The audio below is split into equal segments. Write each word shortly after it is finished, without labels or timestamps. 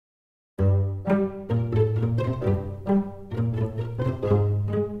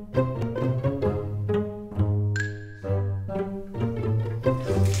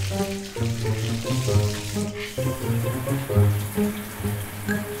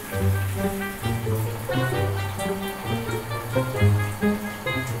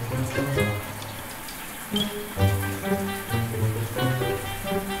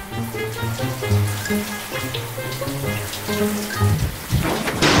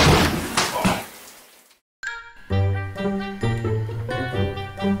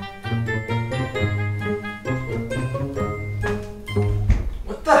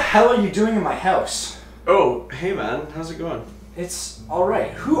hell are you doing in my house? Oh, hey man, how's it going? It's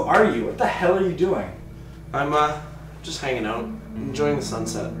alright. Who are you? What the hell are you doing? I'm just hanging out, enjoying the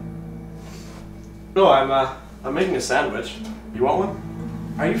sunset. No, I'm making a sandwich. You want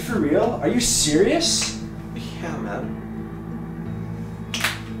one? Are you for real? Are you serious? Yeah, man.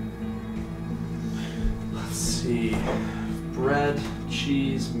 Let's see. Bread,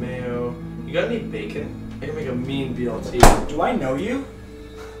 cheese, mayo. You got any bacon? I can make a mean BLT. Do I know you?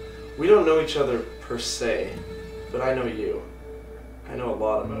 We don't know each other per se, but I know you. I know a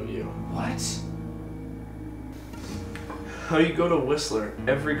lot about you. What? How you go to Whistler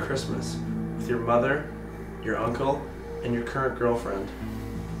every Christmas with your mother, your uncle, and your current girlfriend.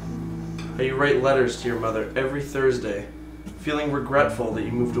 How you write letters to your mother every Thursday, feeling regretful that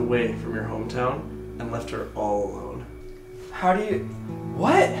you moved away from your hometown and left her all alone. How do you...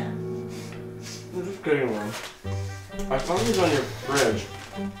 What? I'm just getting one. I found these on your fridge.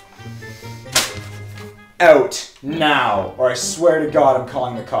 Out now, or I swear to God I'm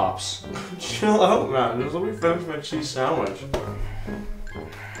calling the cops. Chill out, man. Just let me finish my cheese sandwich.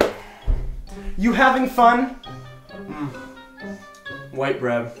 You having fun? White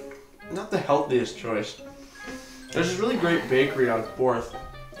bread. Not the healthiest choice. There's this really great bakery on 4th,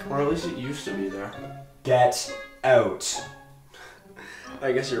 or at least it used to be there. Get out.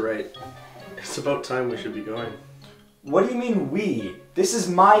 I guess you're right. It's about time we should be going. What do you mean we? This is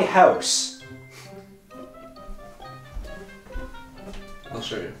my house. I'll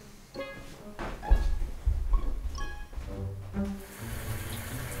show you.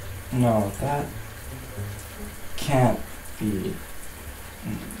 No, that can't be.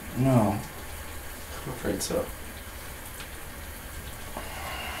 No. I'm afraid so.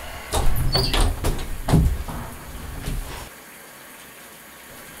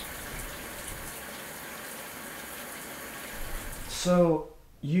 So,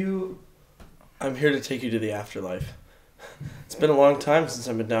 you... I'm here to take you to the afterlife. It's been a long time since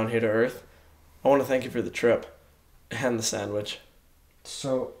I've been down here to Earth. I want to thank you for the trip. And the sandwich.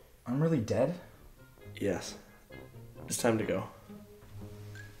 So, I'm really dead? Yes. It's time to go.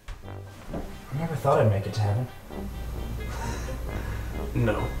 I never thought I'd make it to heaven.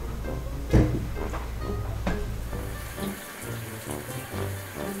 No.